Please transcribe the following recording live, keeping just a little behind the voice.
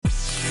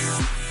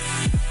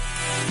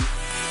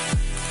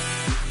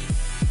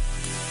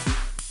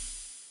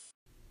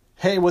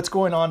Hey, what's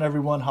going on,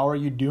 everyone? How are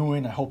you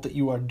doing? I hope that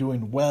you are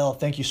doing well.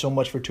 Thank you so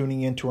much for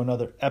tuning in to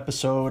another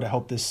episode. I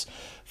hope this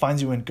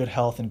finds you in good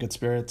health and good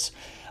spirits.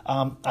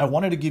 I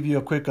wanted to give you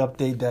a quick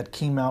update that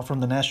came out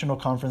from the National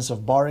Conference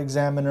of Bar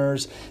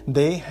Examiners.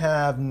 They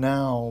have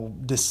now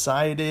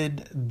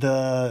decided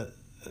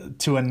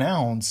to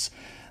announce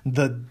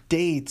the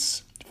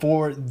dates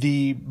for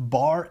the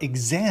bar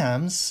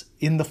exams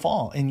in the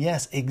fall. And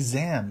yes,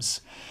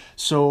 exams.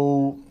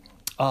 So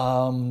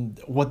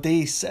what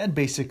they said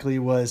basically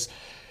was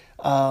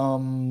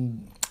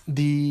to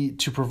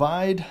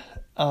provide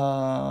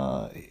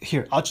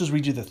here, I'll just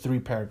read you the three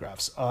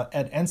paragraphs.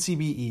 At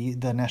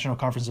NCBE, the National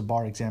Conference of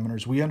Bar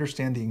Examiners, we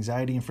understand the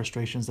anxiety and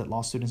frustrations that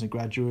law students and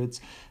graduates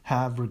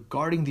have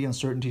regarding the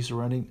uncertainty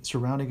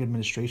surrounding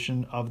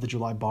administration of the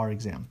July bar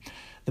exam.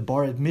 The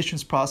bar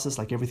admissions process,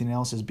 like everything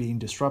else, is being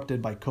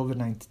disrupted by the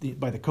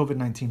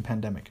COVID-19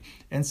 pandemic.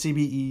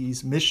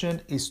 NCBE's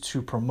mission is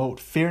to promote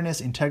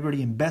fairness,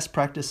 integrity, and best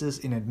practices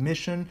in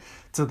admission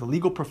to the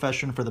legal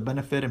profession for the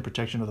benefit and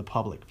protection of the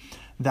public.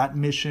 That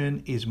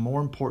mission is more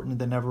important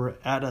than ever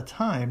at a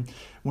time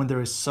when there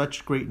is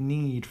such great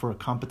need for a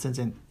competent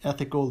and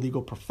ethical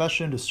legal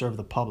profession to serve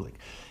the public.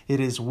 It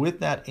is with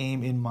that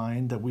aim in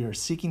mind that we are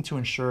seeking to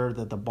ensure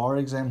that the bar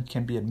exam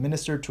can be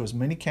administered to as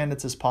many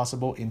candidates as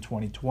possible in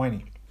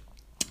 2020.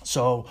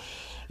 So,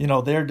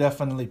 they're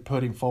definitely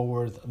putting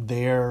forward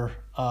their,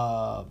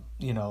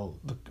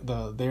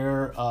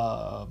 their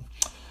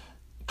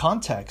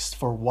context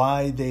for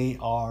why they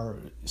are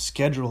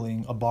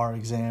scheduling a bar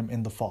exam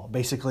in the fall.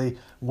 Basically,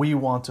 we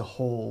want to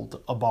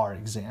hold a bar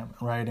exam,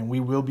 right? And we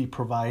will be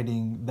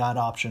providing that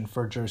option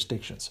for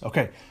jurisdictions.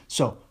 Okay,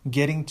 so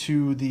getting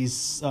to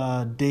these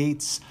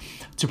dates,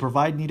 to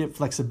provide needed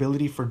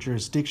flexibility for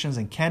jurisdictions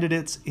and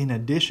candidates, in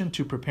addition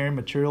to preparing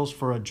materials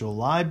for a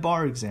July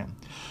bar exam.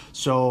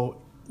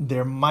 So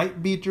there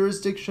might be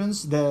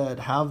jurisdictions that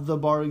have the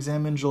bar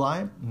exam in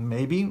July.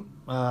 Maybe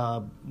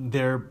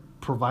they're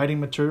providing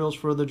materials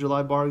for the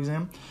July bar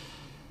exam.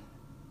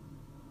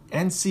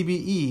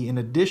 NCBE, in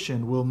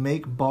addition, will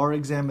make bar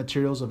exam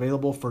materials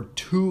available for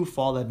two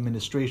fall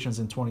administrations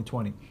in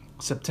 2020,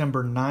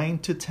 September 9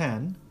 to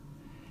 10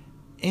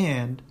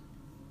 and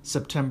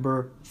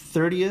September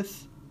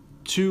 30th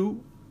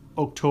to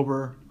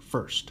October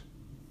 1st.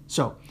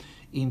 So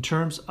in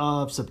terms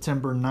of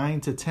September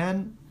 9 to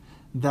 10,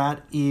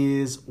 that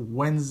is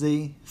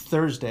Wednesday,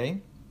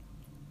 Thursday.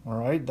 All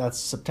right, that's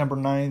September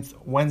 9th,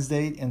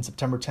 Wednesday, and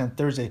September 10th,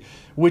 Thursday,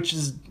 which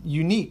is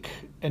unique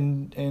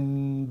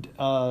and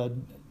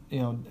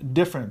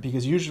different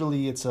because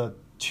usually it's a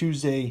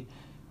Tuesday,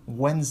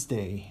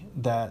 Wednesday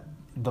that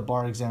the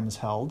bar exam is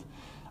held.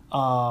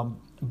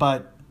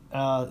 But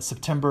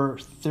September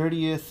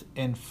 30th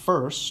and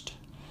 1st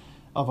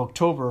of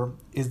October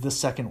is the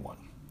second one.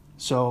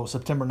 So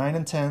September 9th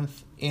and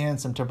 10th and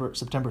September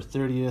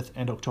 30th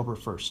and October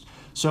 1st.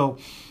 So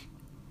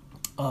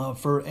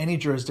for any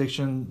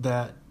jurisdiction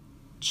that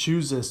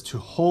chooses to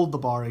hold the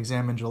bar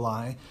exam in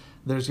July,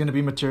 there's going to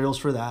be materials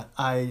for that.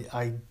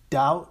 I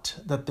doubt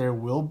that there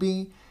will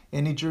be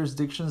any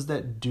jurisdictions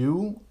that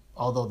do,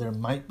 although there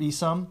might be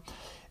some.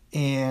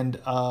 And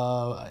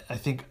I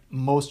think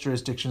most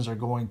jurisdictions are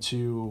going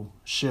to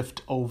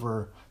shift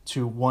over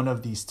to one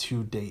of these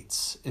two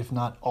dates, if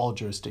not all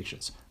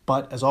jurisdictions.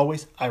 But as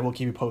always, I will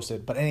keep you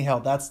posted. But anyhow,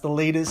 that's the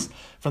latest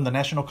from the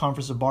National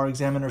Conference of Bar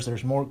Examiners.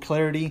 There's more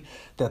clarity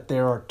that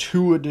there are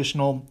two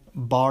additional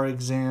bar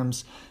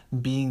exams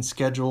being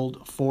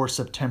scheduled for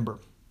September.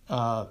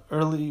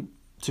 Early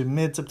to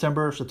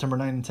mid-September, September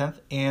 9th and 10th,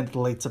 and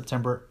late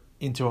September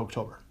into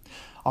October.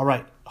 All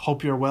right,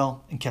 hope you're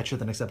well and catch you at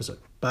the next episode.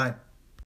 Bye.